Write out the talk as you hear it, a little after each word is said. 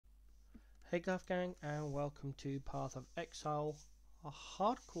Hey Guff Gang, and welcome to Path of Exile, a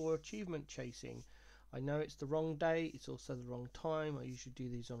hardcore achievement chasing. I know it's the wrong day, it's also the wrong time. I usually do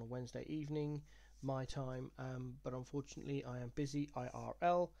these on a Wednesday evening, my time, but unfortunately I am busy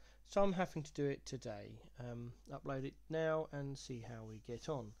IRL, so I'm having to do it today. Upload it now and see how we get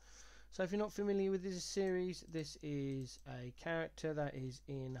on. So if you're not familiar with this series, this is a character that is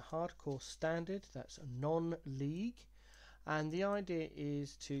in Hardcore Standard, that's non-league. And the idea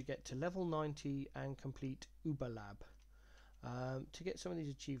is to get to level 90 and complete Uberlab. To get some of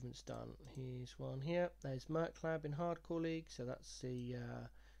these achievements done, here's one here. There's Merc Lab in Hardcore League, so that's the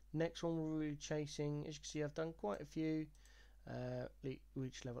next one we're really chasing. As you can see, I've done quite a few.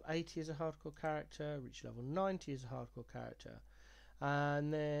 Reach level 80 as a hardcore character, reach level 90 as a hardcore character,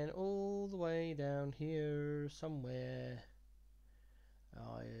 and then all the way down here somewhere.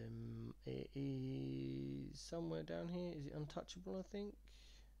 It is somewhere down here. Is it untouchable? I think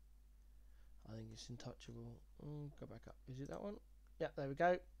it's untouchable. Go back up. Is it that one? Yeah, there we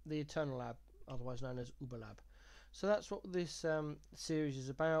go. The Eternal Lab, otherwise known as Uberlab. So that's what this series is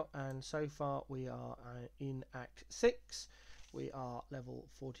about, and so far we are in Act 6. We are level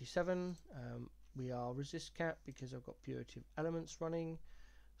 47. We are resist cap because I've got Purity of Elements running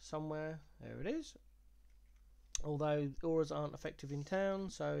somewhere. There it is. Although auras aren't effective in town,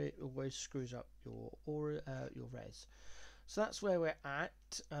 so it always screws up your aura, your res. So that's where we're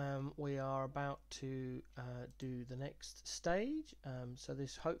at. We are about to do the next stage. So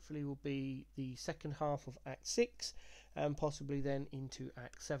this hopefully will be the second half of Act 6, and possibly then into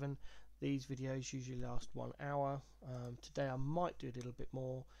Act 7. These videos usually last 1 hour. Today I might do a little bit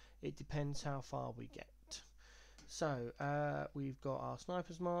more. It depends how far we get. So we've got our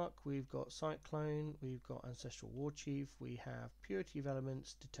Sniper's Mark, we've got Cyclone, we've got Ancestral War Chief, we have Purity of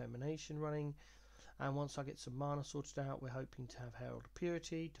Elements, Determination running, and once I get some mana sorted out, we're hoping to have Herald of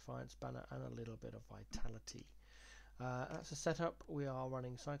Purity, Defiance Banner, and a little bit of Vitality. That's a setup. We are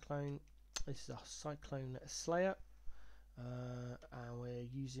running Cyclone. This is a Cyclone Slayer, and we're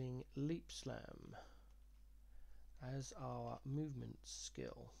using Leap Slam as our movement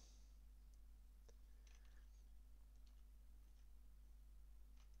skill.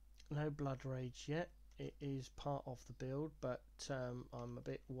 No Blood Rage yet. It is part of the build, but I'm a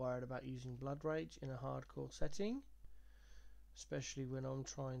bit worried about using Blood Rage in a hardcore setting, especially when I'm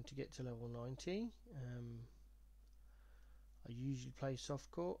trying to get to level 90. I usually play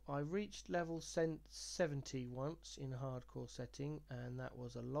softcore. I reached level 70 once in a hardcore setting, and that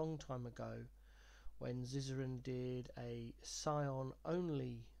was a long time ago when Zizaran did a Scion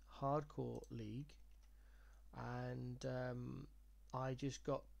only hardcore league, and I just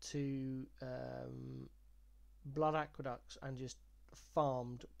got to Blood Aqueducts and just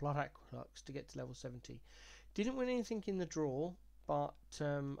farmed Blood Aqueducts to get to level 70. Didn't win anything in the draw, but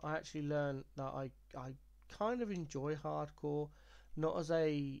I actually learned that I kind of enjoy hardcore, not as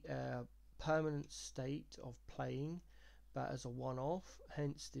a permanent state of playing, but as a one-off,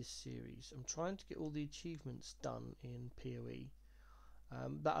 hence this series. I'm trying to get all the achievements done in PoE.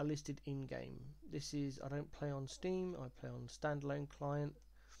 That are listed in-game. This is, I don't play on Steam, I play on standalone client.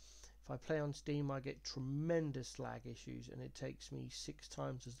 If I play on Steam I get tremendous lag issues, and it takes me 6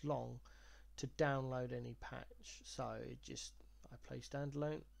 times as long to download any patch, so I play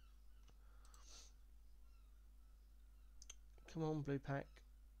standalone. Come on, blue pack.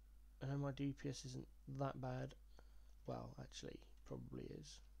 I know my DPS isn't that bad. Well, actually probably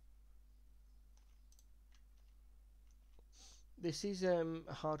is. This is a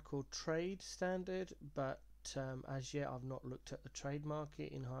hardcore trade standard, but as yet I've not looked at the trade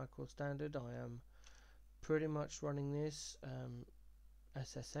market in hardcore standard. I am pretty much running this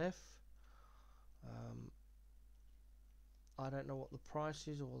SSF. I don't know what the price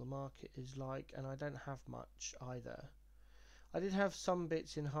is or the market is like, and I don't have much either. I did have some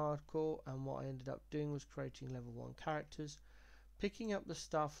bits in hardcore, and what I ended up doing was creating level 1 characters, picking up the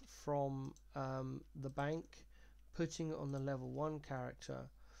stuff from the bank, putting it on the level 1 character,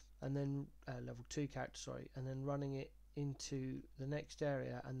 and then level 2 character, sorry, and then running it into the next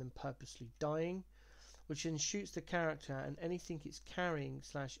area, and then purposely dying, which then shoots the character and anything it's carrying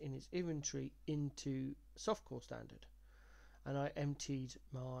 / in its inventory into softcore standard, and I emptied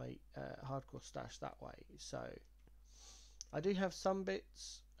my hardcore stash that way. So I do have some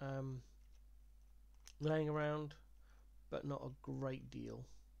bits laying around, but not a great deal.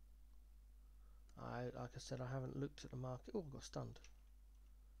 Like I said, I haven't looked at the market. Oh, I got stunned.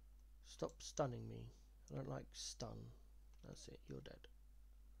 Stop stunning me. I don't like stun. That's it, you're dead.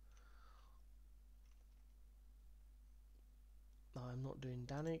 I'm not doing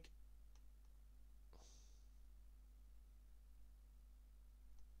Danik.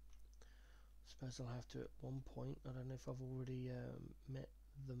 Suppose I'll have to at one point. I don't know if I've already met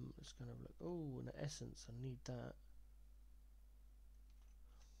them. Let's kind of look. Oh, an essence. I need that.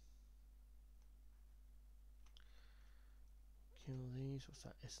 Kill these. What's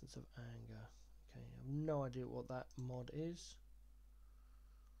that? Essence of anger. Okay, I have no idea what that mod is.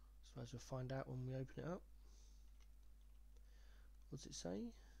 Suppose we'll find out when we open it up. What's it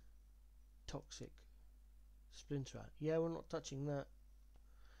say? Toxic. Splinter. Yeah, we're not touching that.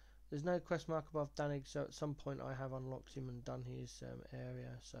 There's no quest mark above Danig, so at some point I have unlocked him and done his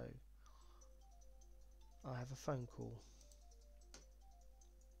area, so I have a phone call.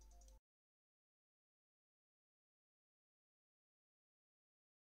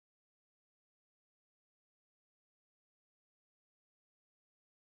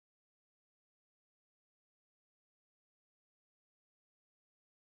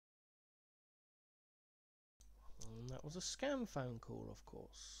 And that was a scam phone call, of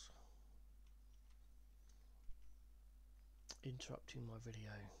course. Interrupting my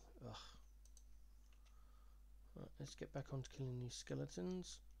video. Ugh. Right, let's get back on to killing these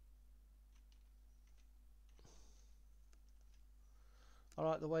skeletons. I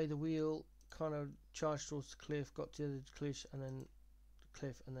like the way the wheel kind of charged towards the cliff, got to the cliff and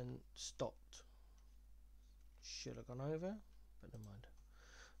then stopped. Should have gone over, but never mind.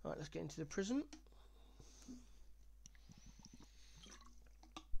 Alright, let's get into the prison.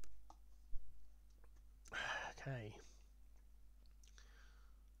 Okay.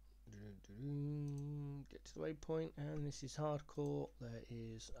 Get to the waypoint, and this is hardcore. There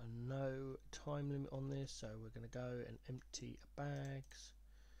is no time limit on this, so we're going to go and empty bags.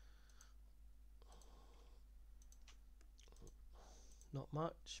 Not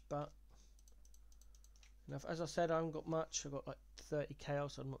much, but enough. As I said, I haven't got much. I've got like 30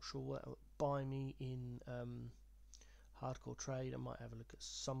 chaos. I'm not sure what it would buy me in hardcore trade. I might have a look at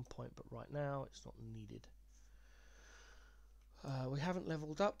some point, but right now it's not needed. We haven't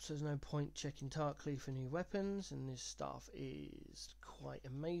leveled up, so there's no point checking Tarkleaf for new weapons, and this stuff is quite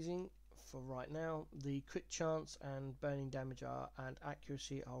amazing for right now. The crit chance and burning damage and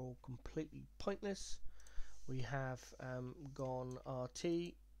accuracy are all completely pointless. We have gone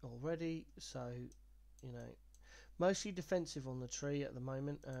RT already, so you know, mostly defensive on the tree at the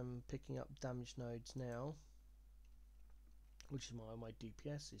moment, picking up damage nodes now, which is why my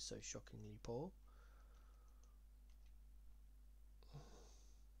DPS is so shockingly poor.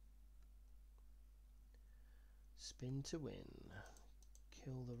 Spin to win.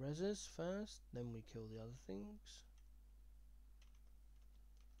 Kill the reses first, then we kill the other things.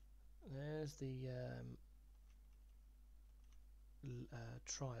 There's the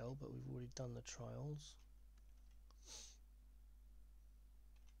trial, but we've already done the trials.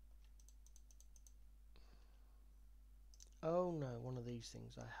 Oh no, one of these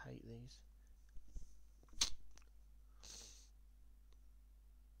things. I hate these.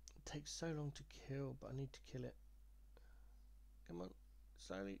 It takes so long to kill, but I need to kill it. Come on,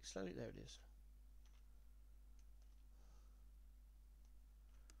 slowly, slowly. There it is.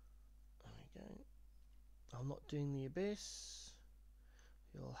 There we go. I'm not doing the abyss.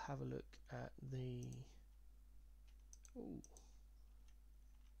 You'll have a look at the. Ooh.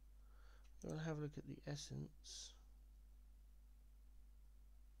 You'll have a look at the essence.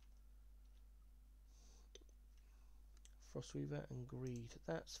 Frostweaver and Greed.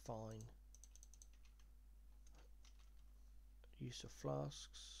 That's fine. Use of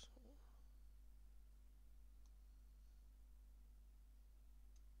flasks.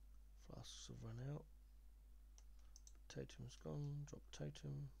 Flasks have run out. Totem's gone. Drop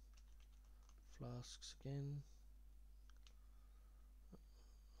totem. Flasks again.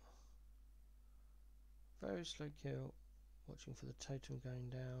 Very slow kill. Watching for the totem going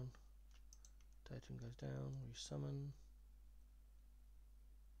down. Totem goes down. Resummon.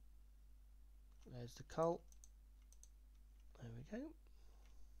 There's the cult. There we go.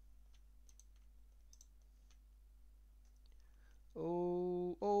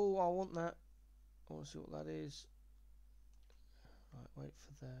 Oh, oh, I want that. I want to see what that is. Right, wait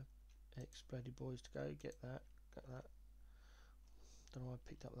for the ex-bloody boys to go. Get that. Get that. Don't know why I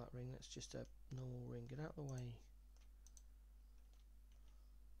picked up that ring. That's just a normal ring. Get out of the way.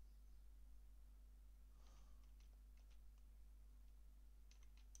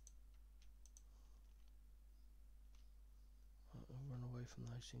 I'll run away from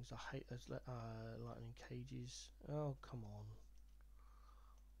those things. I hate those lightning cages. Oh, come on.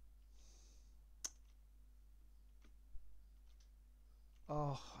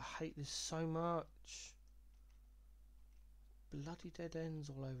 Oh, I hate this so much. Bloody dead ends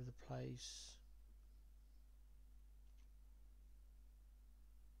all over the place.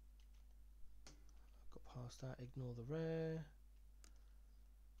 past that, ignore the rare.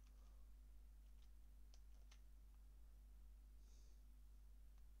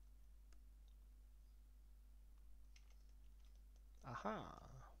 Aha!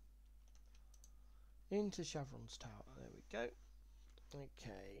 Into Chevron's tower. There we go.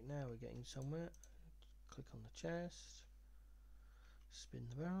 Okay, now we're getting somewhere. Click on the chest. Spin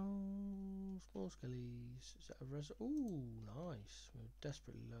the barrels. More skellies. Is that a res? Ooh, nice. We're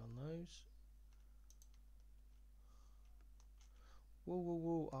desperately low on those. Whoa, whoa,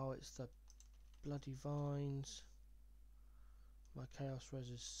 whoa. Oh, it's the bloody vines. My chaos res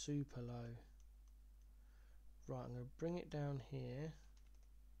is super low. Right, I'm going to bring it down here.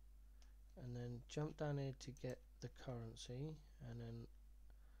 And then jump down here to get the currency. And then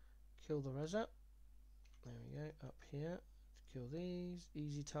kill the res up. There we go. Up here. Kill these.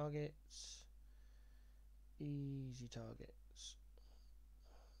 Easy targets. Easy targets.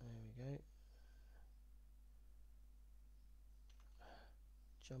 There we go.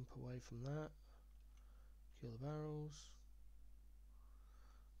 Jump away from that. Kill the barrels.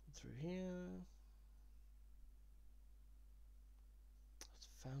 Through here.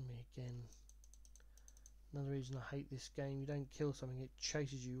 It's found me again. Another reason I hate this game. You don't kill something, it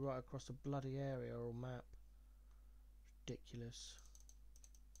chases you right across the bloody area or map. Ridiculous.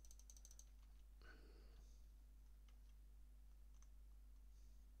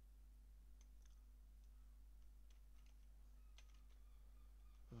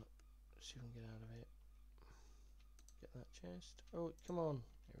 Right, let's see if we can get out of it. Get that chest. Oh, come on.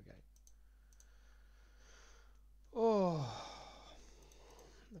 Here we go. Oh,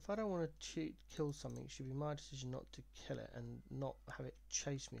 if I don't want to kill something, it should be my decision not to kill it and not have it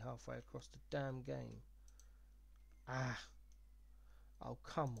chase me halfway across the damn game. Ah. Oh,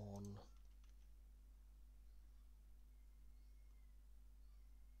 come on.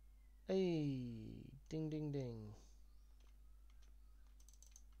 Hey, ding ding ding.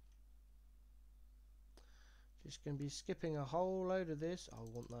 Just going to be skipping a whole load of this. I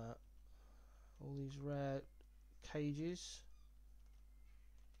want that. All these rare cages.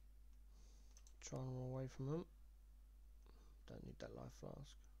 Try and run away from them. Don't need that life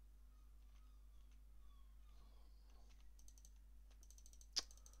flask.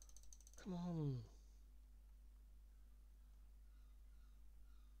 Come on.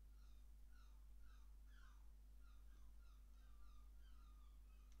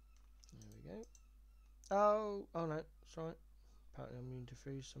 There we go. Oh no, sorry. Apparently I'm immune to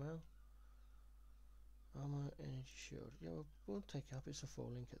freeze somehow. Armor, energy shield. Yeah, we'll take it up. It's a 4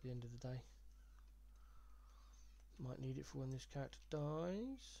 link at the end of the day. Might need it for when this character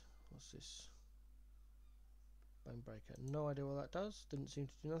dies. What's this? Bone breaker. No idea what that does. Didn't seem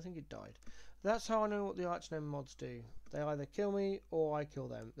to do nothing. It died. That's how I know what the Archname mods do. They either kill me or I kill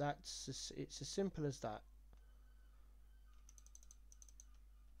them. It's as simple as that.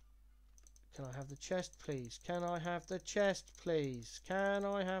 Can I have the chest, please? Can I have the chest, please? Can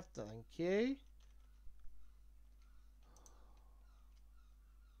I have the... Thank you.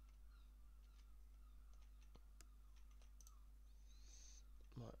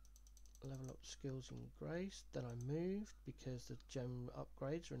 Right. Level up skills in grace. Then I moved because the gem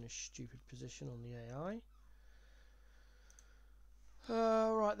upgrades are in a stupid position on the AI.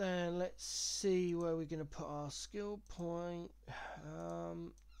 Right then, let's see where we're going to put our skill point.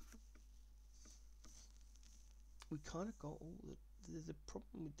 We kind of got all the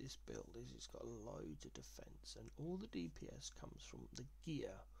problem with this build is it's got loads of defense and all the DPS comes from the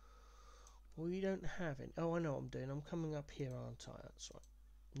gear. We don't have any. Oh, I know what I'm doing. I'm coming up here, aren't I? That's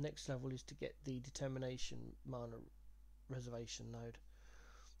right. Next level is to get the determination mana reservation node.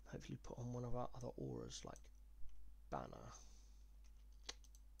 Hopefully put on one of our other auras like banner.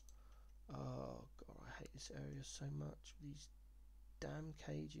 Oh god, I hate this area so much. These damn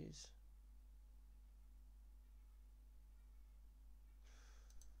cages.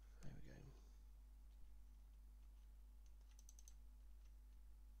 There we go.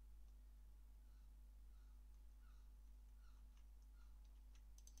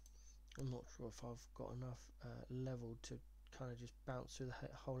 I'm not sure if I've got enough level to kind of just bounce through the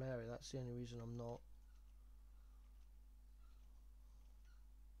whole area. That's the only reason I'm not.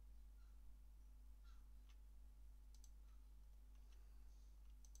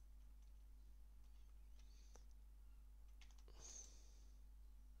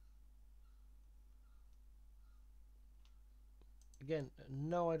 Again,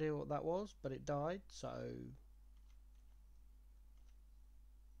 no idea what that was, but it died, so...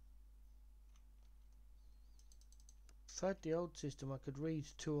 If I had the old system, I could read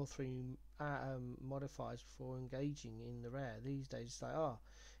 2 or 3 modifiers before engaging in the rare. These days, it's like,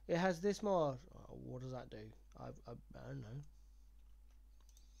 It has this mod. Oh, what does that do? I don't know.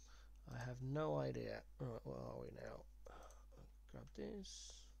 I have no idea. Right, where are we now? Grab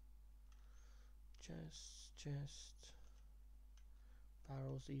this. Chest.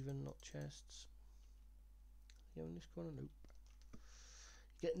 Barrels even, not chests. You in this corner? Nope.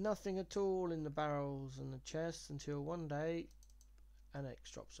 You get nothing at all in the barrels and the chests until one day an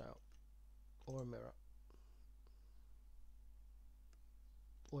X drops out. Or a mirror.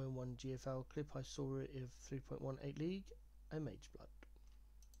 Or in one GFL clip I saw it of 3.18 League, a Mage Blood.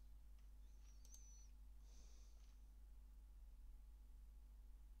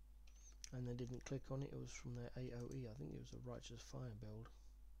 And they didn't click on it, it was from their AoE. I think it was a Righteous Fire build.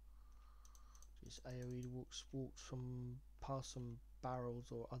 Just AoE walks from past some barrels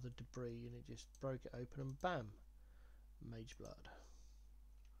or other debris and it just broke it open and bam! Mage Blood.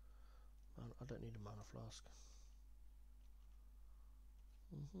 I don't need a mana flask.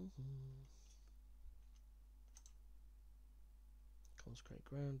 Consecrate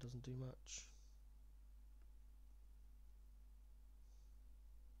Ground doesn't do much.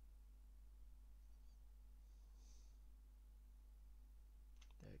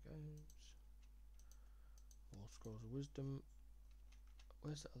 There it goes. More Scrolls of Wisdom.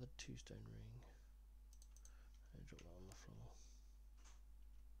 Where's the other 2-stone ring? I drop that on the floor.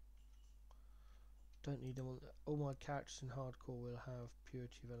 Don't need them on. All my characters in hardcore will have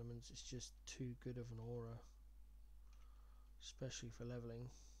Purity of Elements. It's just too good of an aura, especially for leveling.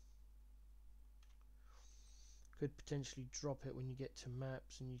 Could potentially drop it when you get to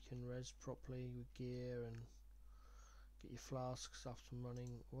maps and you can res properly with gear and get your flasks up and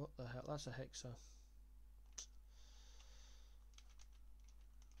running. What the hell? That's a Hexa.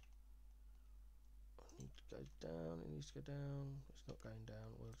 It needs to go down. It needs to go down. It's not going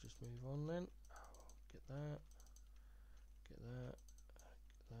down. We'll just move on then. Get that. Get that.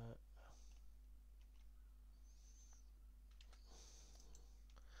 Get that.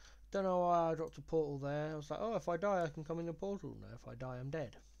 Don't know why I dropped a portal there. I was like, oh, if I die I can come in the portal. No, if I die I'm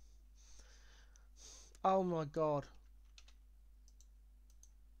dead. Oh my god.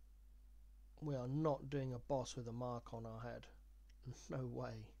 We are not doing a boss with a mark on our head. No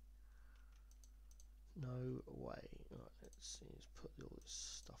way. No way. Right, let's see. Let's put all this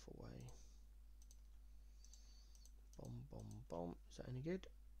stuff away. Bomb. Is that any good?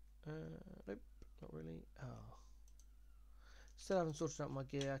 Nope, not really. Oh. Still haven't sorted out my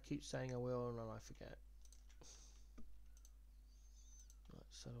gear. I keep saying I will and then I forget.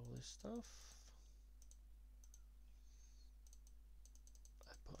 Right, sell all this stuff.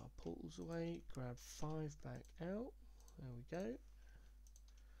 I put our portals away. Grab 5 back out. There we go.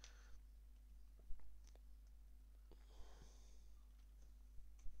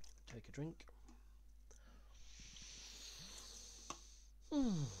 Take a drink.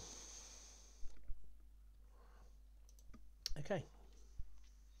 Okay.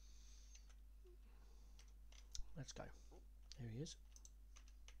 Let's go. Here he is.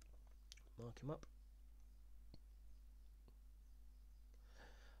 Mark him up.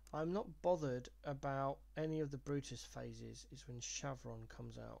 I'm not bothered about any of the Brutus phases. It's when Shavron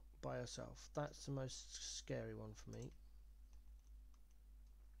comes out by herself. That's the most scary one for me.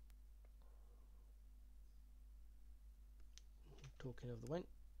 Talking of the went.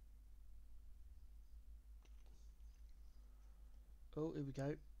 Oh, here we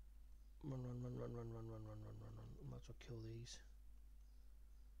go. Run. Might as well kill these.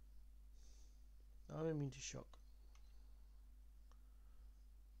 I'm immune to shock.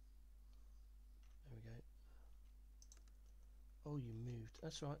 There we go. Oh, you moved.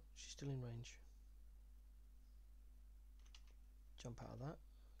 That's right. She's still in range. Jump out of that.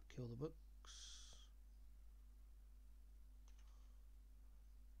 Kill the books.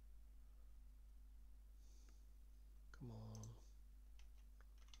 Come on.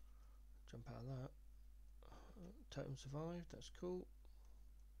 Jump out of that. Totem survived. That's cool.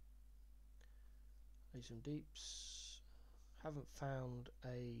 Lay some deeps. Haven't found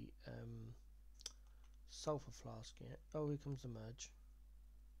a sulfur flask yet. Oh, here comes the merge.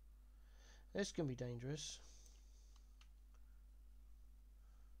 This can be dangerous.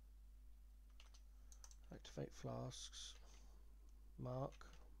 Activate flasks. Mark.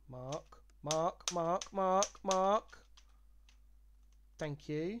 Thank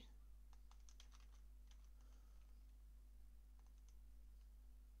you.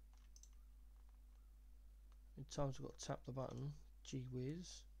 In times I've got to tap the button. Gee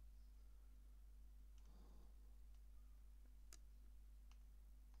whiz.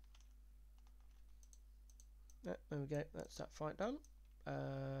 Yeah, there we go. That's that fight done.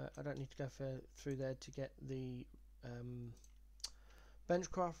 I don't need to go through there to get the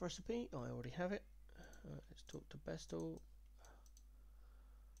Benchcraft recipe, I already have it. Let's talk to Bestel.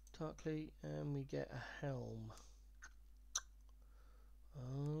 Tarkley, and we get a helm.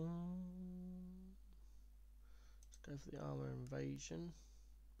 Let's go for the armor invasion,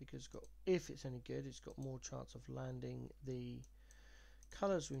 because if it's any good, it's got more chance of landing the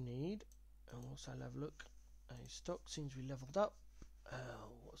colours we need. And also have a look. His stock seems to be leveled up.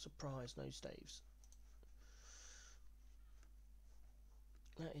 Oh, what a surprise, no staves.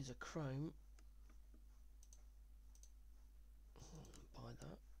 That is a chrome. Buy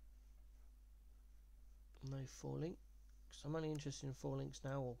that. No 4 link. So I'm only interested in 4 links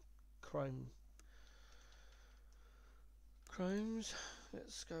now, or chromes.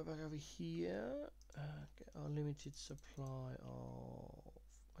 Let's go back over here. Get our limited supply of.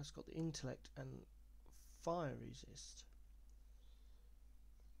 It's got the intellect and fire resist.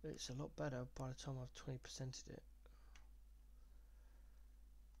 It's a lot better by the time I've 20%ed it.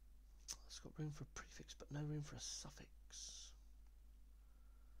 It's got room for a prefix, but no room for a suffix.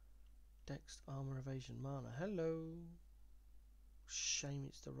 Dex, armor, evasion, mana. Hello. Shame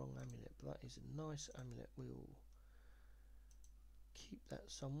it's the wrong amulet, but that is a nice amulet. We'll keep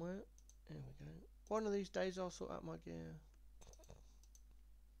that somewhere. There we go. One of these days I'll sort out my gear.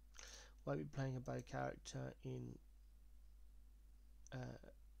 Won't be playing a bow character in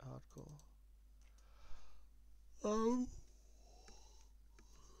hardcore.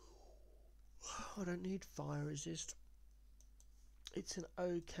 I don't need fire resist. It's an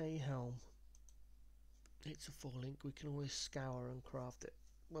okay helm. It's a 4 link. We can always scour and craft it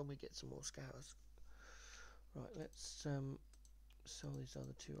when we get some more scours. Right, let's sell these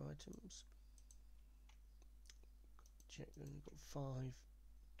other 2 items. Check, we've got 5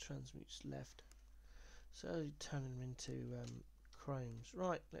 transmutes left, so turn them into chromes.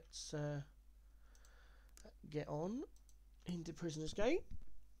 Right, let's get on into Prisoner's Gate.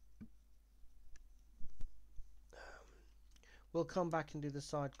 We'll come back and do the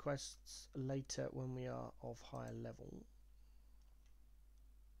side quests later when we are of higher level.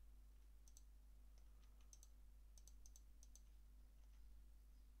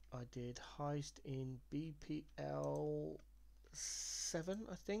 I did heist in BPL 7,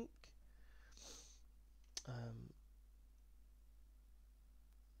 I think.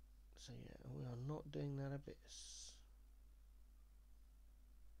 So yeah, we are not doing that abyss.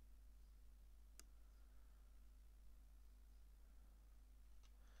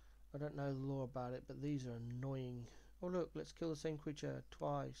 I don't know the lore about it, but these are annoying. Oh look, let's kill the same creature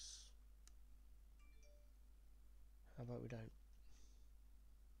twice. How about we don't?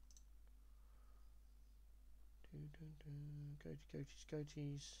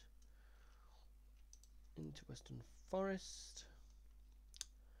 Goatees. Into Western Forest.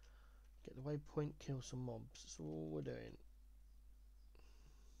 Get the waypoint, kill some mobs. That's all we're doing.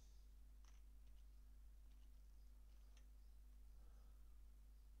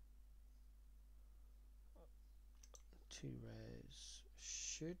 Two rares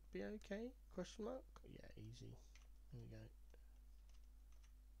should be okay? Question mark? Yeah, easy. There we go.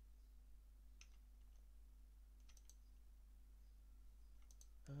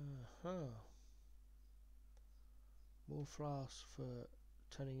 More flasks for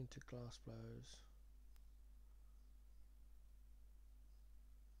turning into glass blowers.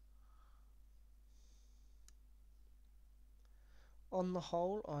 On the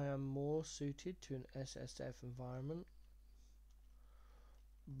whole, I am more suited to an SSF environment,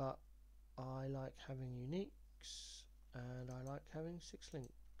 but I like having uniques and I like having 6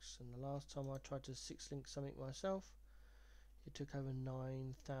 links. And the last time I tried to 6 link something myself, it took over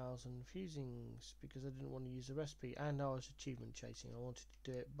 9,000 fusings because I didn't want to use the recipe, and I was achievement chasing. I wanted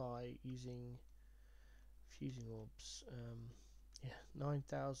to do it by using fusing orbs. Yeah,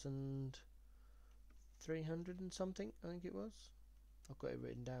 9,300 and something, I think it was. I've got it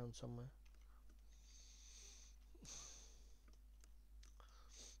written down somewhere.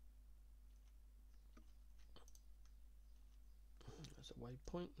 There's a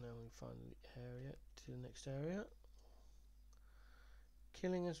waypoint. Now we find the area to the next area.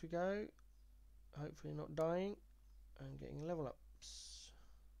 Killing as we go, hopefully not dying, and getting level ups.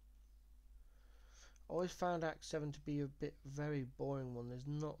 I always found Act 7 to be a very boring one. There's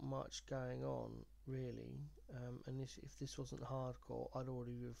not much going on really, and if this wasn't hardcore, I'd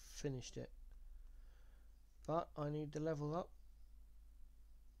already have finished it. But I need the level up,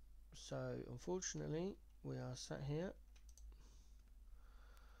 so unfortunately we are sat here.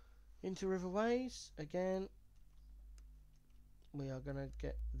 Into Riverways again. We are going to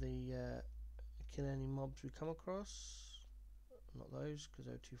get the kill any mobs we come across. Not those, because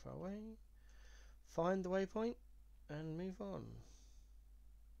they're too far away. Find the waypoint and move on.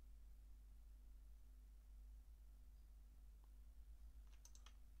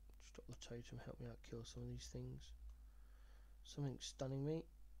 Stop the totem, help me out kill some of these things. Something's stunning me.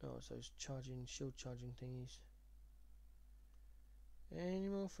 Oh, so it's charging, shield charging thingies. Any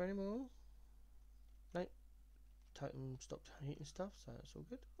more for any more? Nope. Totem stopped hitting stuff, so that's all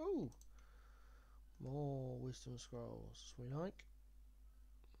good. Oh! More wisdom scrolls, we like.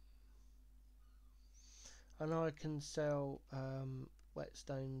 And I can sell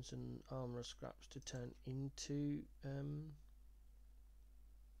whetstones and armor scraps to turn into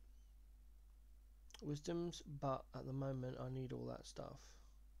wisdoms, but at the moment I need all that stuff.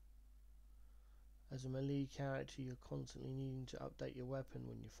 As a melee character, you're constantly needing to update your weapon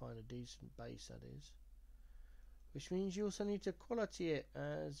when you find a decent base, that is. Which means you also need to quality it,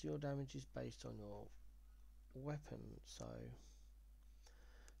 as your damage is based on your weapon. So,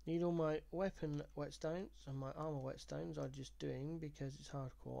 need all my weapon whetstones and my armor whetstones I'm just doing because it's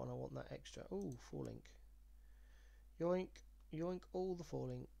hardcore and I want that extra. Ooh, 4 link. Yoink, yoink all the 4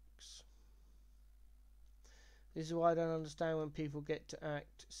 links. This is why I don't understand when people get to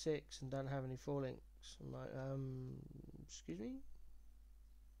Act 6 and don't have any 4 links. I'm like, excuse me?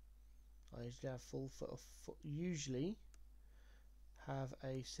 I usually have usually have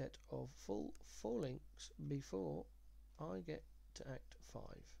a set of full 4 links before I get to Act 5.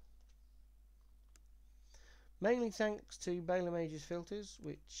 Mainly thanks to Baylor Mage's filters,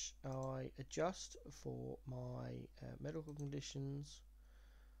 which I adjust for my medical conditions.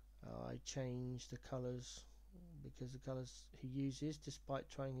 I change the colours because the colours he uses, despite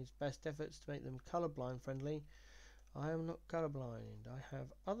trying his best efforts to make them colourblind friendly, I am not colourblind. I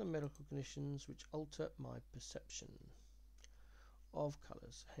have other medical conditions which alter my perception of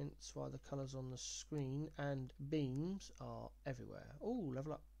colours, hence why the colours on the screen and beams are everywhere. Oh,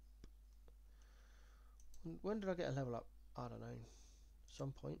 level up. When did I get a level up? I don't know.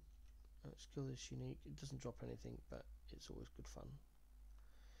 Some point. Skill is unique. It doesn't drop anything, but it's always good fun.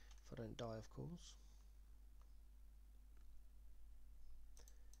 If I don't die, of course.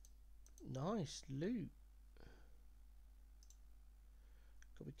 Nice loot.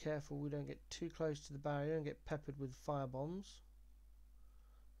 Got to be careful we don't get too close to the barrier and get peppered with fire bombs.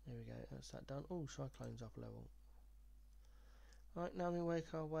 There we go, that's that done. Oh, Cyclone's up a level. Right, now we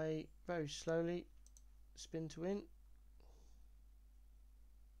make our way very slowly. Spin to win.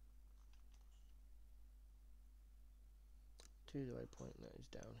 To the waypoint that is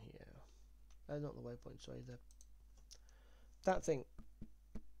down here. Oh, not the waypoint, sorry, that thing.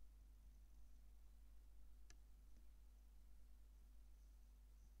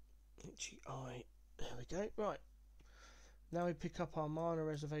 HEI. There we go. Right. Now we pick up our mana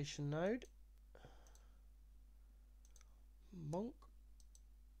reservation node. Monk.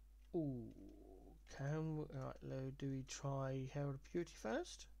 Ooh. Right, do we try Herald of Purity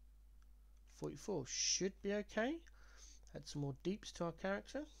first? 44 should be okay. Add some more deeps to our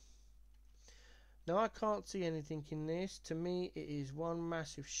character. Now I can't see anything in this. To me it is one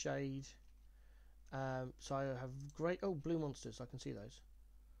massive shade. So I have great... Oh, blue monsters. I can see those.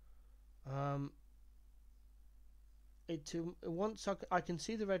 Once I can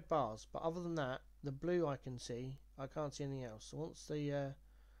see the red bars, but other than that, the blue I can see. I can't see anything else. So once the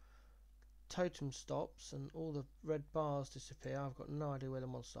totem stops and all the red bars disappear, I've got no idea where the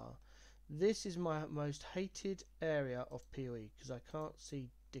monsters are. This is my most hated area of PoE because I can't see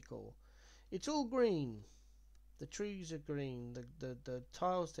dick all. It's all green. The trees are green. The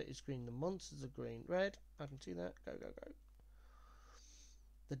tile set is green. The monsters are green. Red. I can see that. Go, go, go.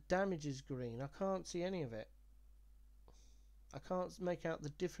 The damage is green. I can't see any of it. I can't make out the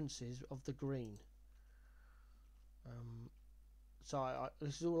differences of the green. So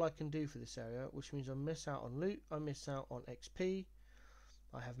this is all I can do for this area, which means I miss out on loot. I miss out on XP.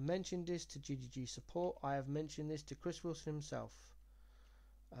 I have mentioned this to GGG support. I have mentioned this to Chris Wilson himself.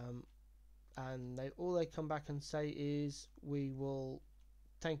 And all they come back and say is, we will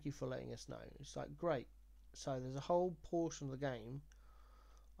thank you for letting us know. It's like, great. So there's a whole portion of the game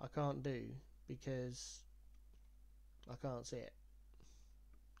I can't do because I can't see it.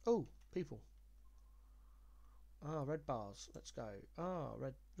 Oh, people. Ah, red bars. Let's go. Ah,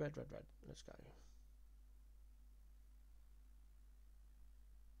 red, red, red, red. Let's go.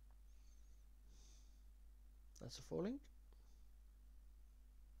 That's a 4 link.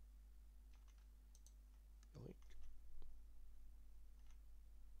 Yoink.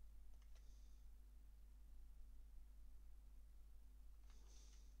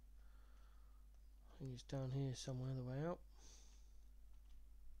 I think it's down here somewhere the way out.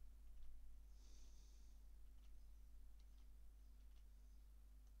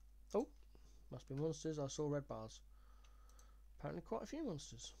 Oh, must be monsters. I saw red bars. Apparently quite a few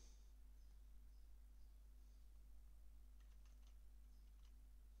monsters.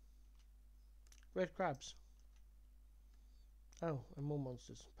 Red crabs. Oh, and more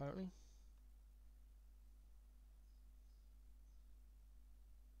monsters, apparently.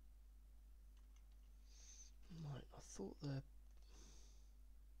 Right, I thought the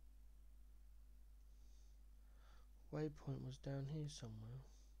waypoint was down here somewhere.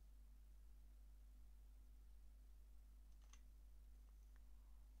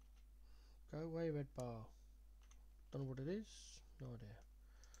 Go away, red bar. Don't know what it is. No idea.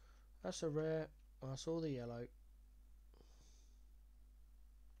 That's a rare. I saw the yellow.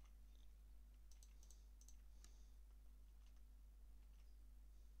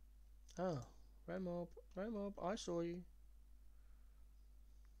 Ah, rare mob. Rare mob. I saw you.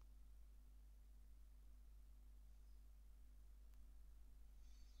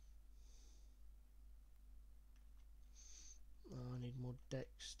 Oh, I need more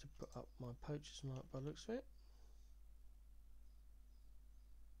decks to put up my poacher's mark by the looks of it.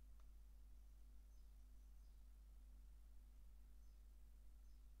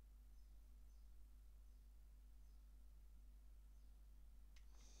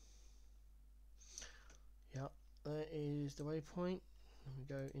 Yep, there is the waypoint. Let me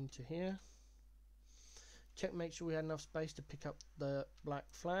go into here. Check, make sure we had enough space to pick up the black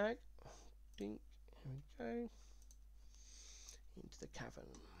flag. Dink. Here we go. Into the cavern.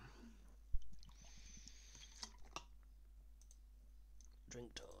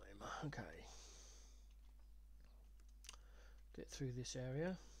 Drink time. Okay. Get through this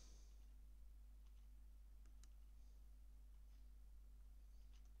area.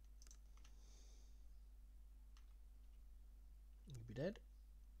 You'll be dead.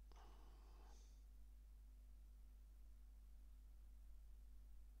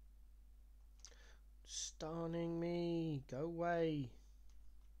 Starning me. Go away.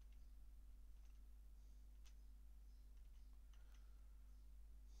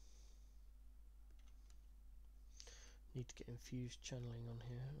 Need to get infused channeling on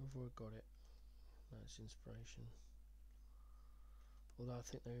here. I've already got it. That's inspiration. Although I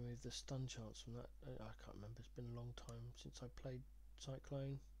think they removed the stun chance from that. I can't remember. It's been a long time since I played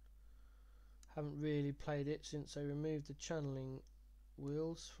Cyclone. Haven't really played it since they removed the channeling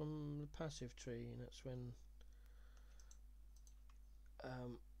wheels from the passive tree, and that's when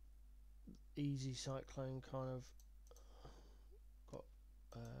easy Cyclone kind of got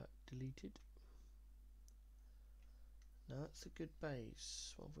deleted. Now that's a good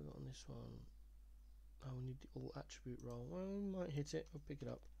base. What have we got on this one? Oh, we need the all attribute roll. Well, we might hit it. We'll pick it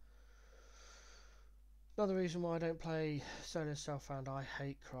up. Another reason why I don't play solo self-found, I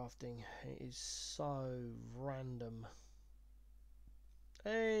hate crafting. It is so random.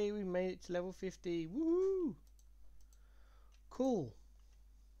 Hey, we made it to level 50. Woohoo! Cool.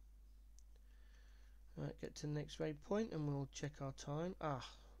 Right, get to the next raid point and we'll check our time.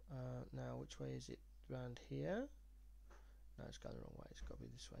 Now which way is it? Round here? No, it's going the wrong way. It's got to be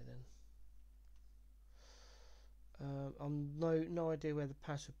this way then. I'm no idea where the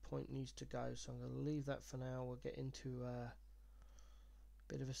passive point needs to go, so I'm going to leave that for now. We'll get into a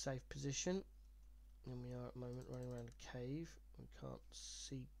bit of a safe position. And we are at the moment running around a cave. We can't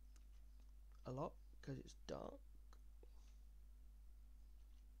see a lot because it's dark.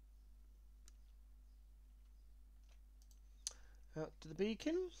 Out to the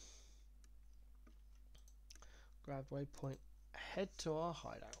beacon. Grab waypoint. Head to our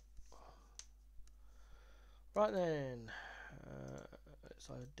hideout. Right then. Let's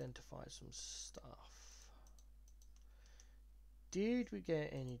identify some stuff. Did we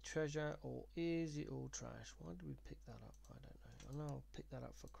get any treasure, or is it all trash? Why did we pick that up? I don't know. I know I'll pick that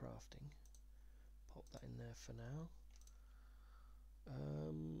up for crafting. Pop that in there for now.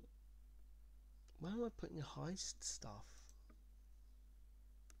 Where am I putting the heist stuff?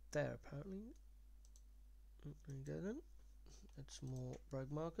 There, apparently. There you go then. Add some more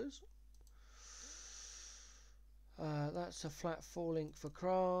rogue markers. That's a flat 4-link for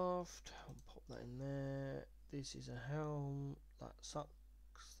craft. I'll pop that in there. This is a helm. That sucks.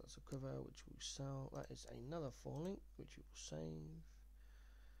 That's a quiver which we'll sell. That is another 4-link which we will save.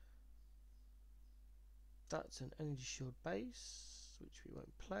 That's an energy shield base which we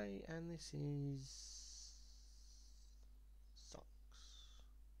won't play. And this is sucks.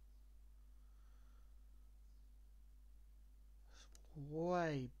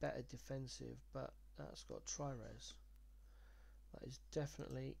 Way better defensive, but that's got tri-res. That is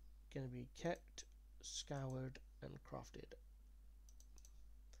definitely going to be kept, scoured and crafted.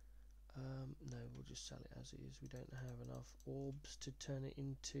 No, we'll just sell it as it is. We don't have enough orbs to turn it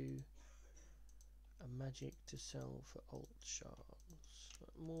into a magic to sell for alt shards.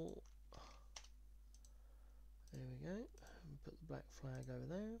 More. There we go. Put the black flag over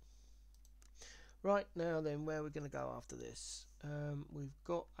there. Right, now then, where we're going to go after this? We've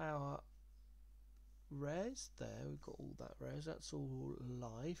got our res there. We've got all that res. That's all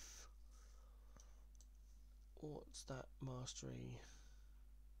life. What's that? Mastery.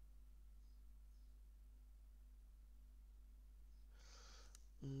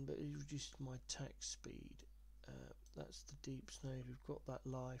 But it reduced my attack speed. That's the deeps node. We've got that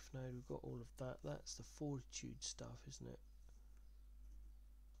life node. We've got all of that. That's the fortitude stuff, isn't it?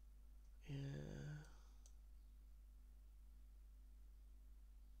 Yeah.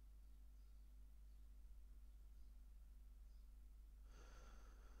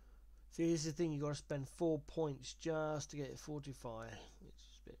 See, here's the thing. You got to spend 4 points just to get it fortify.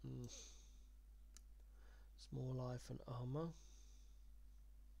 It's a bit. It's more life and armor.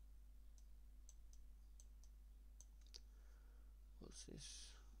 What's this?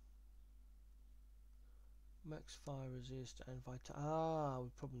 Max fire resist and vital. Ah, we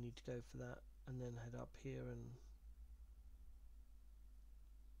probably need to go for that and then head up here and.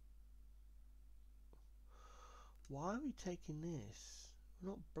 Why are we taking this? We're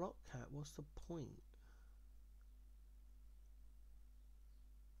not block cat. What's the point?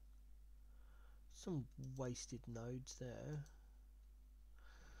 Some wasted nodes there.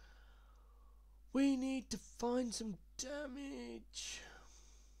 We need to find some damage.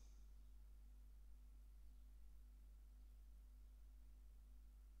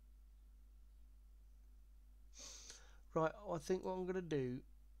 Right, I think what I'm going to do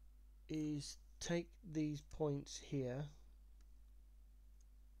is take these points here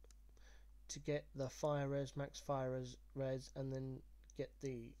to get the fire res, max fire res, and then get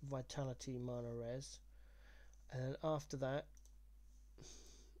the vitality mana res. And then after that,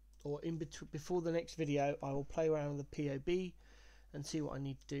 or in between, before the next video, I will play around with the POB and see what I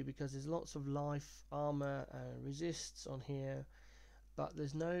need to do, because there's lots of life, armor, and resists on here, but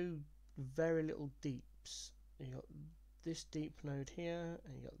there's very little deeps. You got this deep node here,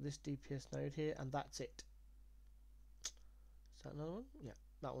 and you got this DPS node here, and that's it. Is that another one? Yeah,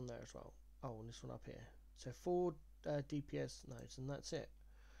 that one there as well. Oh, and this one up here. So 4 DPS nodes, and that's it.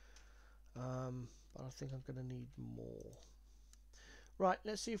 But I think I'm going to need more. Right,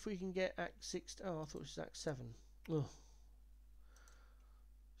 let's see if we can get Act 6. Oh, I thought it was Act 7. Ugh.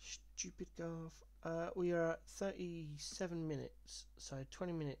 Stupid Garth. We are at 37 minutes, so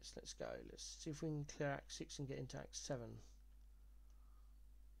 20 minutes. Let's go. Let's see if we can clear Act 6 and get into Act 7.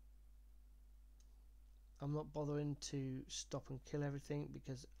 I'm not bothering to stop and kill everything,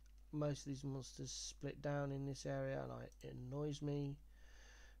 because most of these monsters split down in this area, and it annoys me.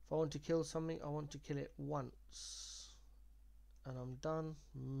 If I want to kill something, I want to kill it once, and I'm done.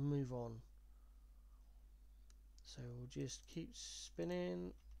 Move on. So we'll just keep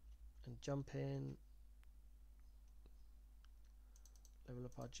spinning and jump in, level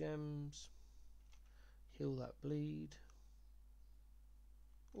up our gems, heal that bleed.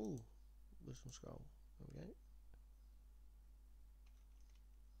 Ooh, wisdom scroll. There we go.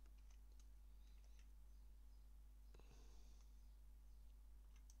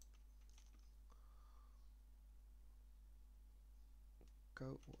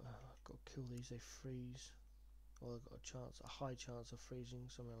 Got to kill these. They freeze. Or they've got a high chance of freezing,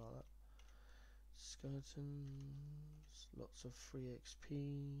 something like that. Skeletons, lots of free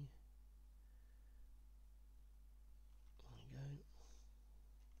XP. There we go.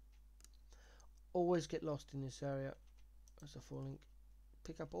 Always get lost in this area. That's a 4 link.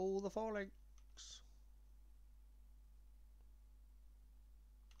 Pick up all the 4 links.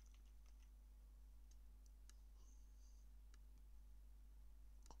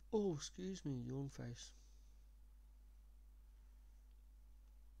 Oh, excuse me, yawn face.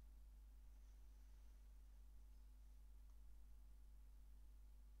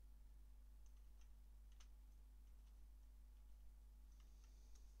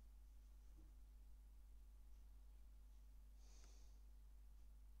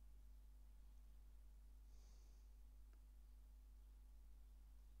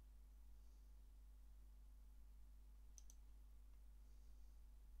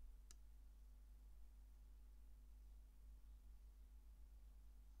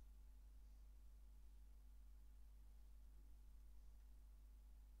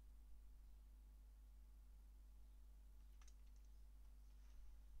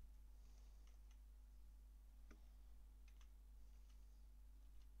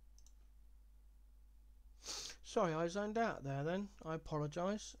 Sorry, I zoned out there then. I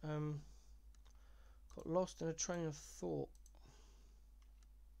apologise. Got lost in a train of thought.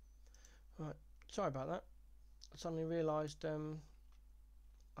 Right, sorry about that. I suddenly realised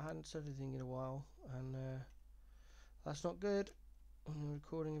I hadn't said anything in a while, and that's not good. I'm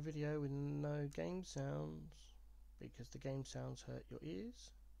recording a video with no game sounds because the game sounds hurt your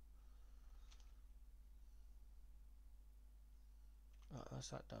ears. Right, that's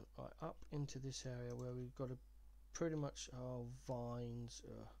that done. Right, up into this area where we've got to pretty much, vines,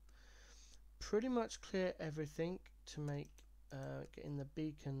 pretty much clear everything to make getting the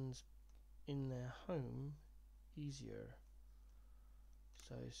beacons in their home easier.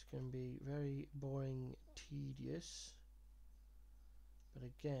 So it's going to be very boring, tedious, but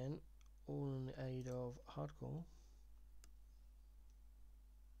again, all in the aid of hardcore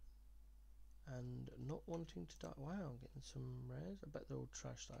and not wanting to die. Wow, I'm getting some rares. I bet they're all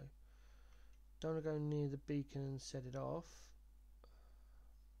trash though. Don't want to go near the beacon and set it off.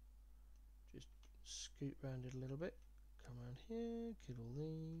 Just scoot around it a little bit. Come around here, kill all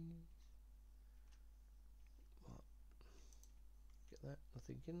these. What? Get that?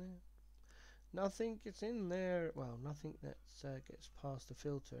 Nothing in there. Nothing gets in there. Well, nothing that gets past the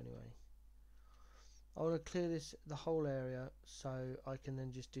filter anyway. I want to clear the whole area so I can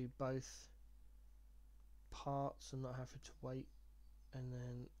then just do both parts and not have to wait, and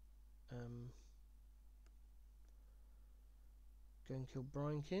then go and kill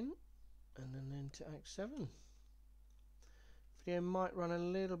Brynkin and then into Act 7. Video might run a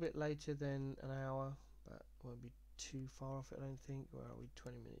little bit later than an hour, but won't be too far off it, I don't think. Where are we?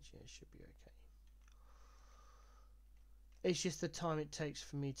 20 minutes? Yeah, it should be okay. It's just the time it takes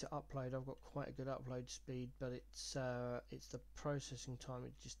for me to upload. I've got quite a good upload speed, but it's the processing time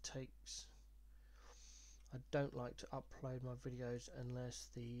it just takes. I don't like to upload my videos unless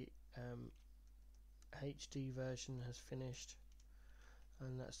the HD version has finished,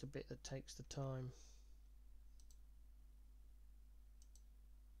 and that's the bit that takes the time.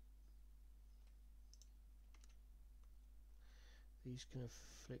 These can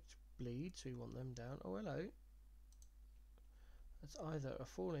afflict bleed, so we want them down. Oh, hello. That's either a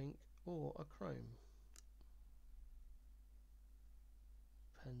full ink or a chrome.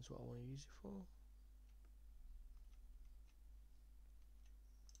 Depends what I want to use it for.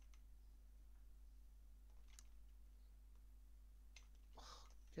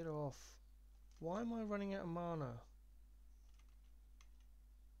 Get off. Why am I running out of mana?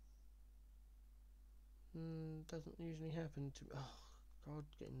 Doesn't usually happen to me. Oh, God,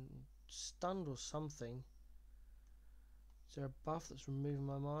 getting stunned or something. Is there a buff that's removing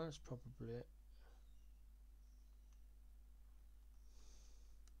my mana? That's probably it.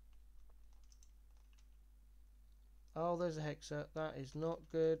 Oh, there's a Hexa. That is not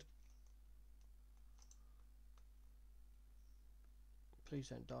good. Please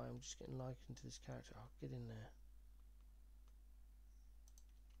don't die. I'm just getting likened to this character. Oh, get in there.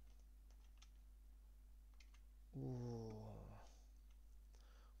 Ooh.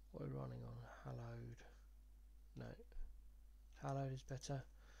 What are we running on? Hallowed. No. Hallowed is better.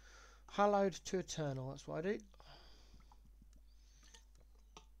 Hallowed to Eternal. That's what I do.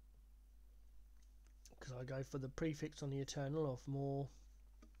 Because I go for the prefix on the Eternal of more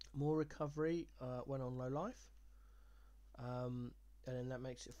recovery when on low life. And then that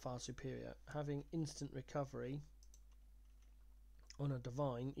makes it far superior. Having instant recovery on a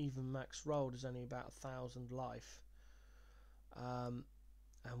divine, even max rolled, is only about 1,000 life.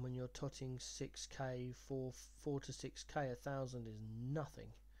 And when you're totting 6k, 4 to 6k, 1,000 is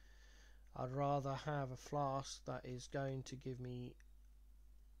nothing. I'd rather have a flask that is going to give me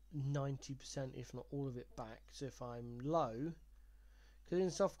 90%, if not all of it back. So if I'm low, because in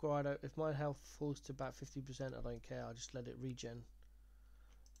softcore, if my health falls to about 50%, I don't care. I just let it regen.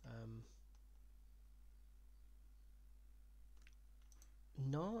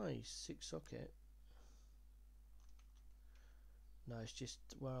 Nice 6 socket. No, it's just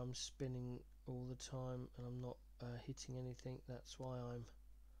where I'm spinning all the time and I'm not hitting anything. That's why I'm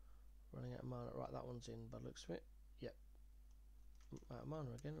running out of mana. Right, that one's in by the looks of it. Yep. Out of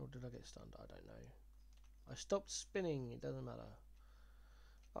mana again, or did I get stunned? I don't know. I stopped spinning. It doesn't matter.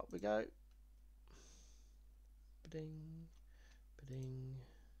 Up we go. Ba-ding, ba-ding.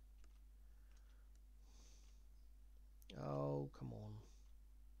 Oh, come on.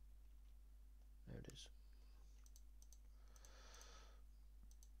 There it is.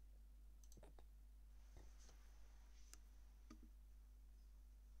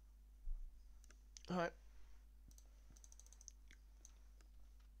 Alright.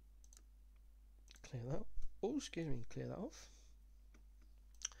 Clear that. Oh, excuse me. Clear that off.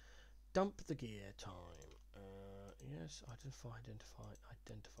 Dump the gear time. Yes, identify,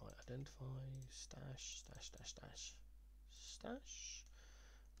 stash.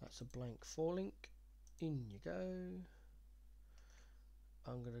 That's a blank 4-link. In you go.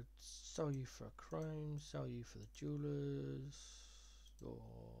 I'm going to sell you for a chrome, sell you for the jewelers.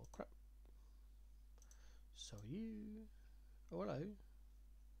 Oh crap. So you. Oh hello.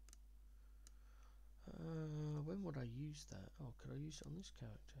 When would I use that? Oh, could I use it on this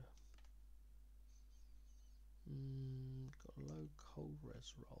character? Got a low cold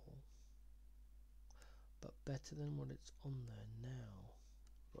res roll, but better than what it's on there now.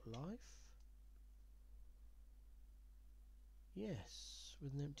 Got life? Yes,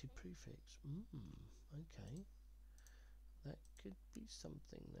 with an empty prefix. Okay. That could be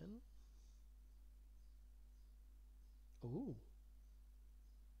something then. Ooh.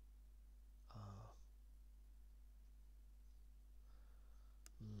 Ah.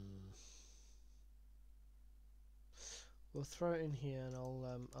 We'll throw it in here, and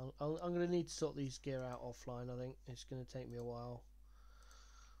I'm going to need to sort these gear out offline. I think it's going to take me a while.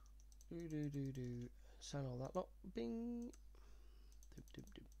 Sound all that lot. Bing.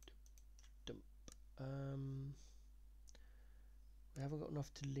 Dump. We haven't got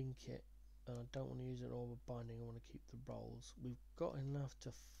enough to link it, and I don't want to use it all with binding. I want to keep the rolls. We've got enough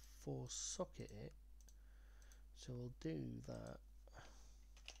to force socket it, so we'll do that.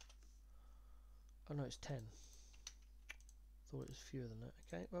 Oh no, it's 10. Thought it was fewer than that.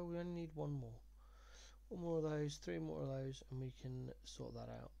 Okay, well we only need one more. One more of those, 3 more of those, and we can sort that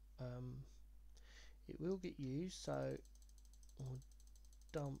out. It will get used, so we'll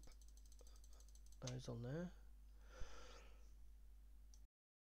dump those on there.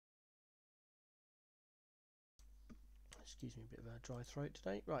 Excuse me, a bit of a dry throat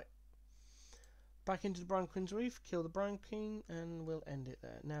today. Right, back into the Brine Queen's Reef, kill the Brine Queen, and we'll end it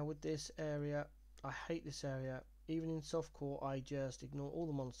there. Now with this area, I hate this area. Even in softcore, I just ignore all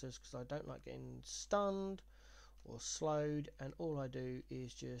the monsters because I don't like getting stunned or slowed, and all I do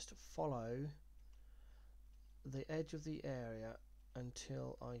is just follow the edge of the area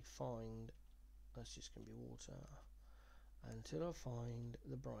until I find, that's just going to be water, until I find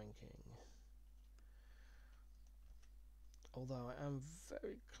the Brine King. Although I am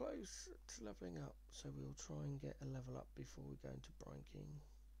very close to leveling up, so we'll try and get a level up before we go into Brine King.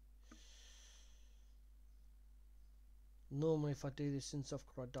 Normally if I do this in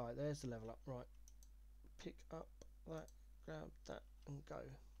softcore I die. There's the level up. Right, pick up that, grab that and go.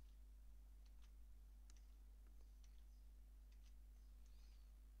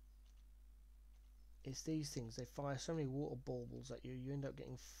 It's these things, they fire so many water baubles at you, you end up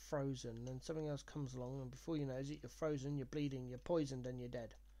getting frozen, and then something else comes along and before you know it, you're frozen, you're bleeding, you're poisoned and you're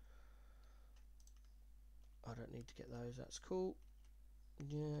dead. I don't need to get those, that's cool.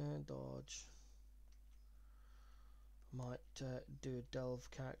 Yeah, dodge. Might do a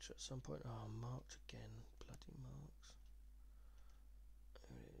delve character at some point. Oh, marked again. Bloody marks.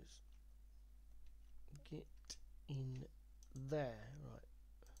 There it is. Get in there. Right.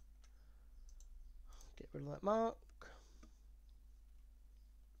 Get rid of that mark.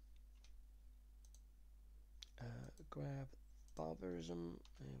 Grab barbarism.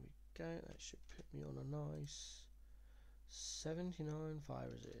 There we go. That should put me on a nice 79 fire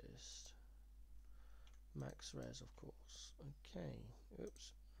resist. Max res, of course. Okay.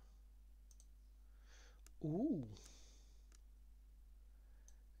 Oops. Ooh.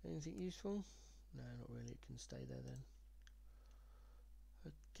 Anything useful? No, not really. It can stay there then.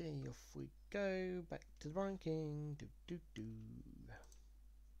 Okay, off we go. Back to the ranking.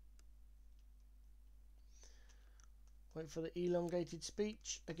 Wait for the elongated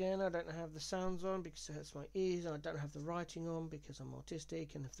speech. Again, I don't have the sounds on because it hurts my ears, and I don't have the writing on because I'm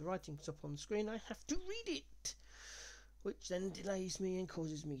autistic, and if the writing's up on the screen I have to read it, which then delays me and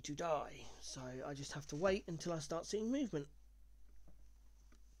causes me to die. So I just have to wait until I start seeing movement.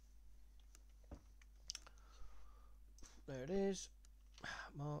 There it is.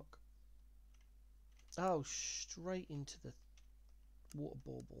 Mark. Oh, straight into the water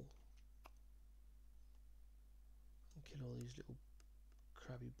bauble. And kill all these little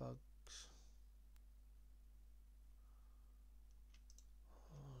crabby bugs.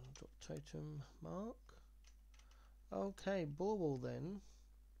 Drop totem, mark. Okay, bauble then.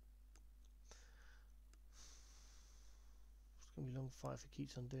 It's going to be a long fight if it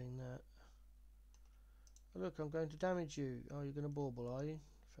keeps on doing that. Oh, look, I'm going to damage you. Oh, you're going to bauble, are you?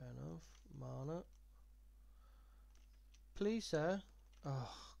 Fair enough. Mana. Please, sir.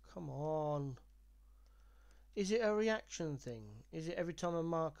 Oh, come on. Is it a reaction thing? Is it every time I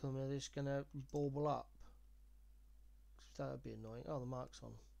mark them, they're just going to bauble up? That would be annoying. Oh, the mark's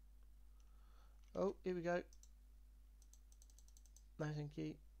on. Oh, here we go. No, thank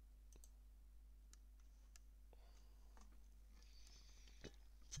you.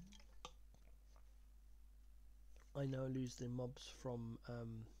 I now lose the mobs from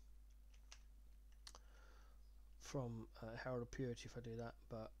from Herald of Purity if I do that,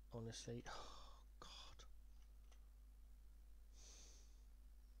 but honestly, oh god.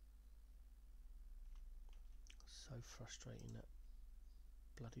 So frustrating, that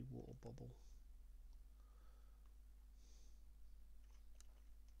bloody water bobble.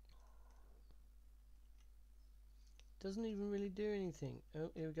 Doesn't even really do anything.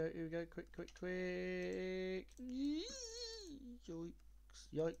 Oh, here we go, here we go. Quick, quick, quick.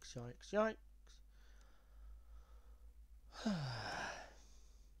 Yikes, yikes, yikes, yikes.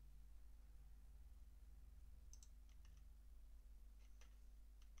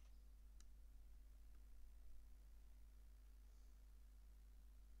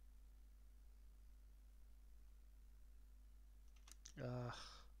 Ugh.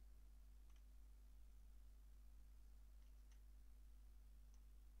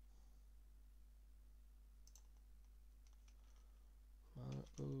 Oh.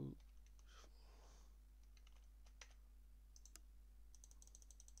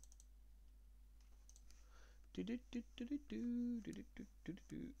 Do do do do do do do do do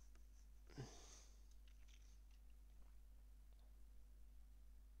do.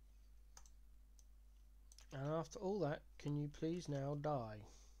 And after all that, can you please now die?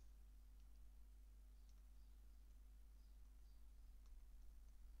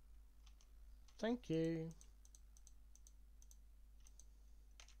 Thank you.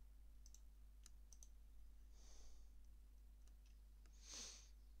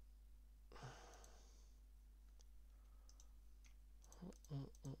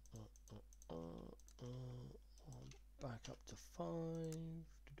 Back up to 5.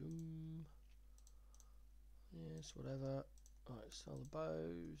 Yes, whatever. Alright, sell the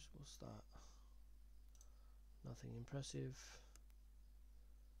bows. What's that? Nothing impressive.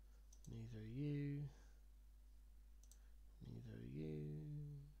 Neither are you. Neither are you.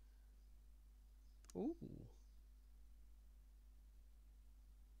 Ooh.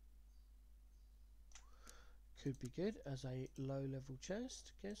 Could be good as a low level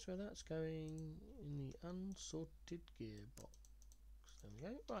chest. Guess where that's going? In the unsorted gearbox. There we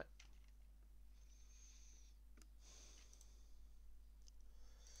go. Right.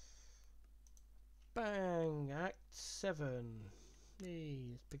 Bang! Act 7. Hey,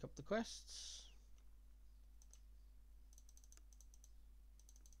 let's pick up the quests.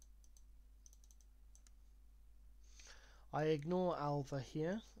 I ignore Alva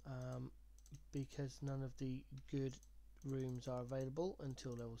here because none of the good rooms are available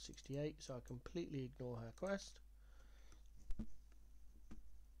until level 68, so I completely ignore her quest.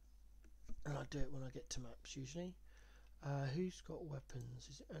 And I do it when I get to maps usually. Who's got weapons?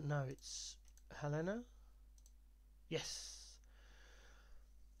 Is it, no, it's Helena. Yes.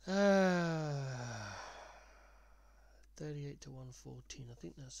 38 to 114. I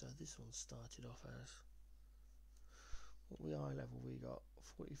think that's this one started off as. What eye level we got?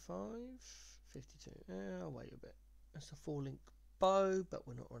 45, 52. I'll wait a bit. That's a 4-link bow, but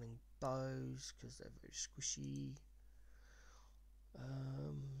we're not running bows because they're very squishy.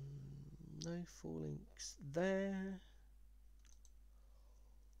 No 4 links there.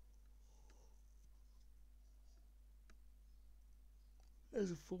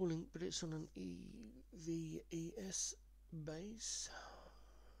 There's a 4 link, but it's on an EVES base.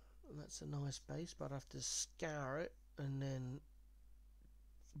 That's a nice base, but I'd have to scour it and then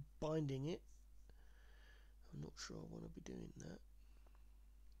binding it. I'm not sure I want to be doing that.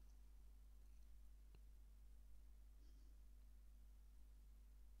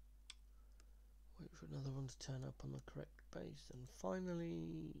 Wait for another one to turn up on the correct base, and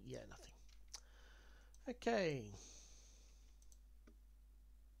finally, yeah, nothing. Okay.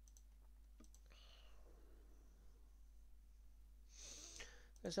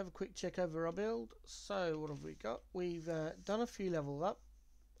 Let's have a quick check over our build. So what have we got? We've done a few levels up,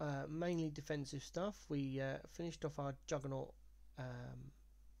 mainly defensive stuff. We finished off our Juggernaut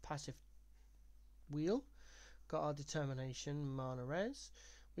passive wheel, got our determination, mana res.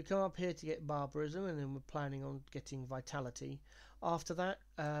 We come up here to get barbarism, and then we're planning on getting vitality. After that,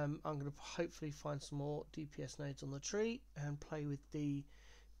 I'm going to hopefully find some more DPS nodes on the tree and play with the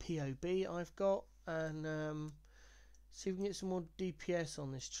POB I've got, and see if we can get some more DPS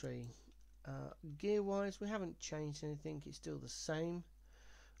on this tree. Gear wise, we haven't changed anything, it's still the same.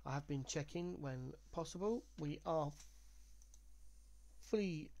 I have been checking when possible. We are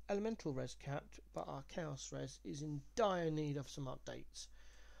fully elemental res capped, but our chaos res is in dire need of some updates.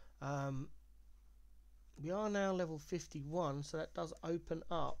 We are now level 51, so that does open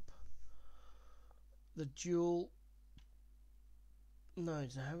up the dual No,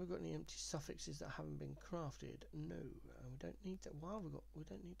 so have we got any empty suffixes that haven't been crafted? No, we don't need that. Why have we got? We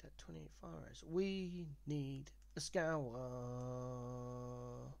don't need that 28 fire arrows. We need a scour.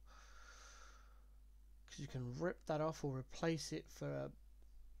 Because you can rip that off or replace it for a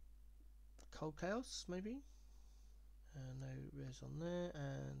cold chaos, maybe. No res on there,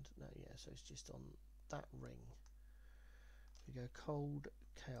 and no, yeah. So it's just on that ring. We go cold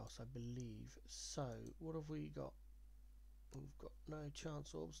chaos, I believe. So what have we got? We've got no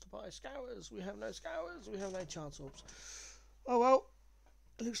chance orbs to buy scours. We have no scours. We have no chance orbs. Oh well.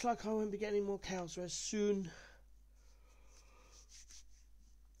 Looks like I won't be getting any more chaos res soon.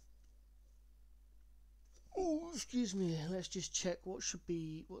 Oh, excuse me. Let's just check what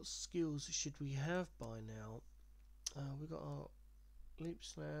skills should we have by now. We got our leap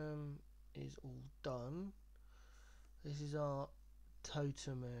slam is all done. This is our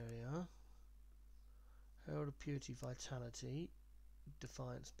totem area. Herald of Purity, Vitality,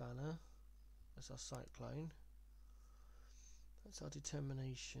 Defiance Banner. That's our Cyclone. That's our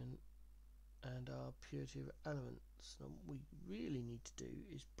Determination and our Purity of Elements. Now what we really need to do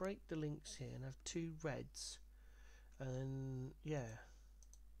is break the links here and have 2 reds. And then, yeah.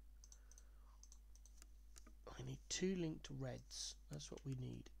 I need 2 linked reds. That's what we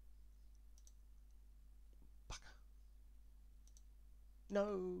need.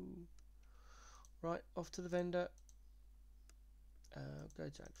 No! Right, off to the vendor. Go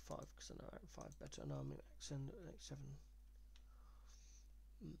to Act 5 because I know Act 5 better. No, I'm in Act 7.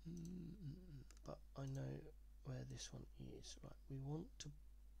 But I know where this one is. Right, we want to...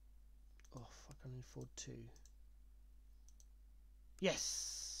 Oh, fuck, I need 4-2.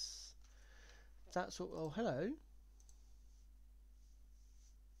 Yes! That's what... Oh, hello.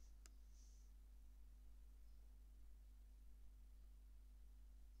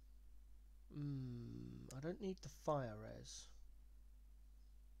 I don't need the fire res.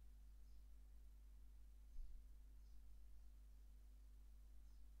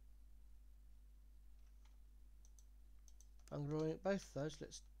 I'm going to orient both of those.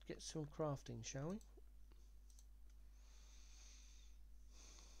 Let's get some crafting, shall we?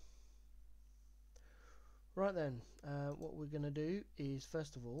 Right then, what we're going to do is,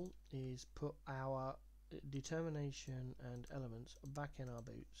 first of all, is put our determination and elements back in our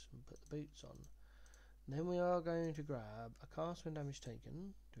boots and put the boots on. And then we are going to grab a cast when damage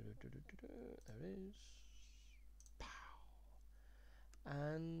taken. There it is. Pow.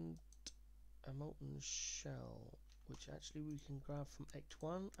 And a molten shell, which actually we can grab from Act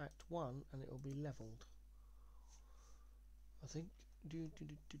 1, and it will be leveled. I think.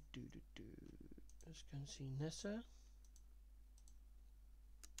 Let's go and see Nessa.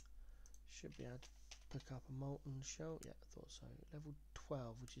 Should be able to pick up a molten shell. Yeah, I thought so. Level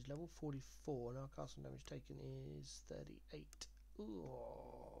 12, which is level 44, and our cast and damage taken is 38. Ooh.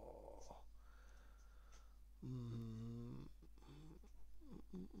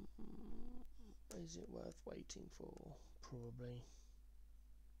 Is it worth waiting for? Probably.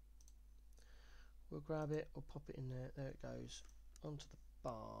 We'll grab it, we'll pop it in there. There it goes. Onto the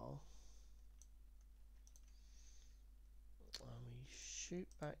bar. And we shoot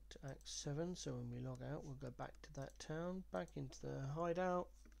back to Act 7, so when we log out we'll go back to that town, back into the hideout.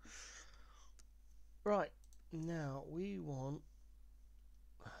 Right, now we want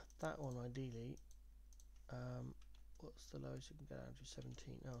that one ideally. What's the lowest you can get down to?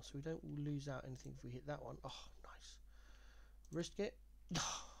 17. Oh, so we don't lose out anything if we hit that one. Oh, nice. Risk it.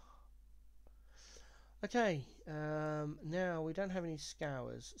 Okay, now we don't have any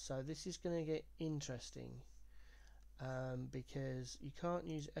scours, so this is going to get interesting. Because you can't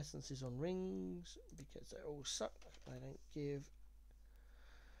use essences on rings because they all suck. They don't give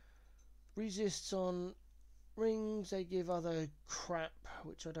resists on rings. They give other crap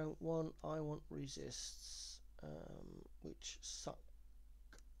which I don't want. I want resists, which suck.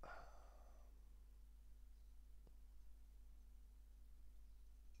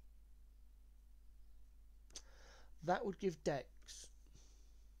 That would give dex,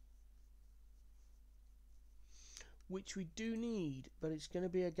 which we do need, but it's going to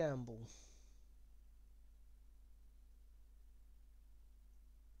be a gamble.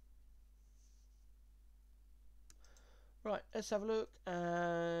 Right, let's have a look,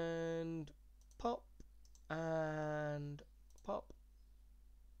 and pop, and pop.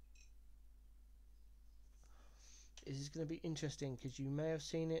 This is going to be interesting because you may have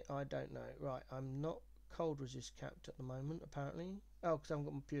seen it, I don't know. Right, I'm not cold resist capped at the moment, apparently. Oh, because I haven't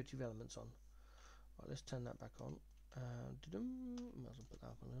got my purity of elements on. Right, let's turn that back on. Might as well put that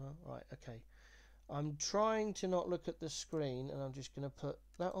up on. Right, okay. I'm trying to not look at the screen, and I'm just going to put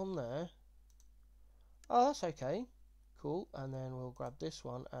that on there. Oh, that's okay. cool. And then we'll grab this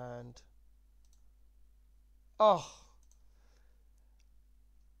one and... Oh!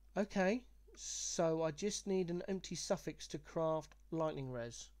 Okay, so I just need an empty suffix to craft lightning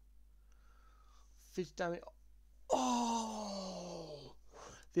res. Fizz damage. Oh!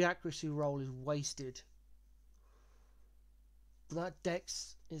 The accuracy roll is wasted. That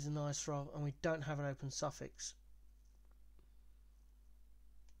dex is a nice roll, and we don't have an open suffix.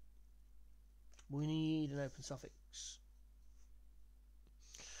 We need an open suffix.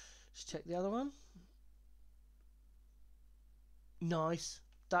 Let's check the other one. Nice.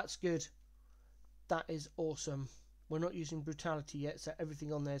 That's good. That is awesome. We're not using brutality yet, so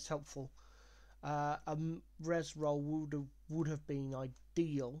everything on there is helpful. A res roll would have been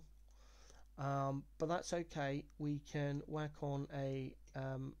ideal, but that's okay. We can whack on a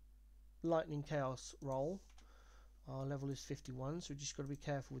lightning chaos roll. Our level is 51, so we just got to be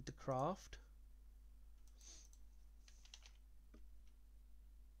careful with the craft.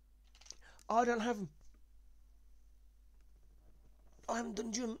 I don't have them. I haven't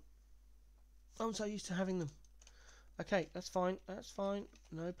done jump. I'm so used to having them. Okay, that's fine. That's fine.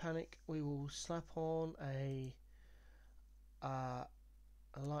 No panic. We will slap on a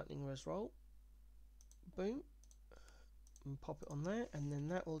lightning res roll. Boom. And pop it on there, and then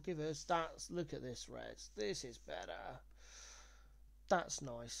that will give us that. Look at this res. This is better. That's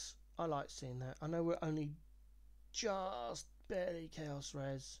nice. I like seeing that. I know we're only just barely chaos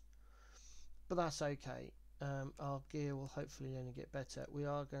res, but that's okay. Our gear will hopefully only get better. We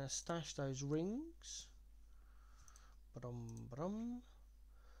are going to stash those rings. Ba-dum.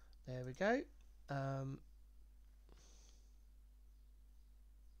 There we go.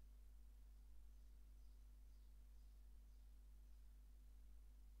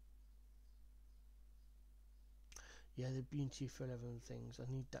 Yeah, the beauty for 11 things. I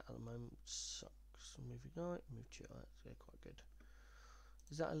need that at the moment, which sucks. So move ignite, move chill. That's quite good.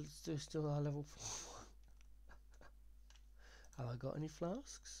 Is that still our level 4? Have I got any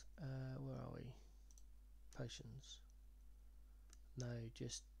flasks? Where are we? Potions. No,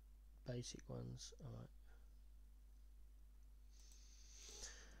 just basic ones. Alright.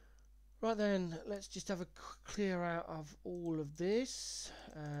 Right then, let's just have a clear out of all of this.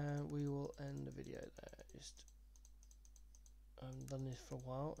 We will end the video there. Just I haven't done this for a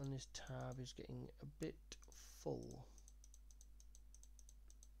while, and this tab is getting a bit full.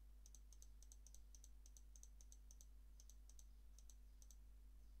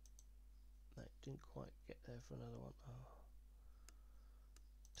 No, didn't quite get there for another one. Oh.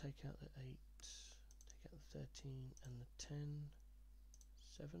 Take out the 8, take out the 13 and the 10.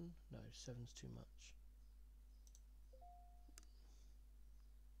 7? No, 7's too much.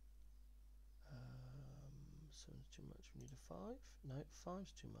 7's too much. We need a 5. No,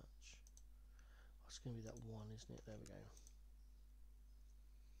 5's too much. Oh, it's going to be that 1, isn't it? There we go.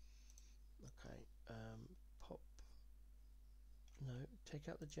 Okay. Pop. No, take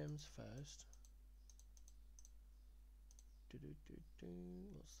out the gems first.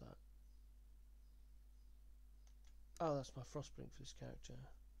 What's that? Oh, that's my Frostblink for this character.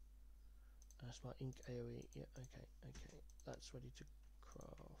 That's my ink AoE. Yeah, okay. That's ready to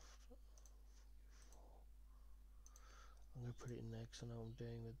craft. I'm going to put it in there because I know what I'm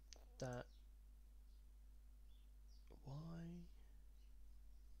doing with that. Why?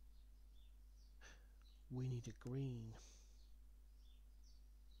 We need a green.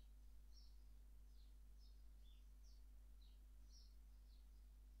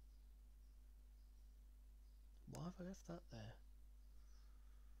 Why have I left that there?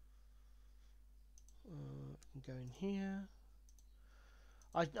 I can go in here.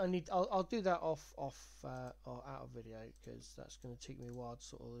 I'll do that off or out of video, because that's going to take me a while to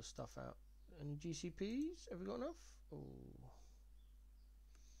sort all this stuff out. Any GCPs? Have we got enough? Oh,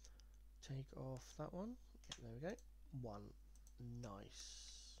 take off that one. Yeah, there we go. 1.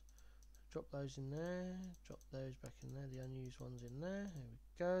 Nice. Drop those in there. Drop those back in there. The unused ones in there. There we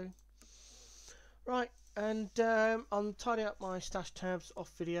go. Right, and I'm tidying up my stash tabs off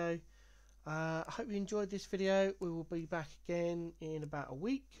video. I hope you enjoyed this video. We will be back again in about a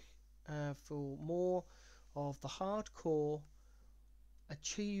week for more of the hardcore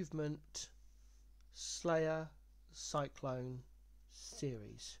achievement Slayer Cyclone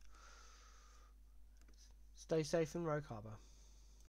series. Stay safe in Rogue Harbour.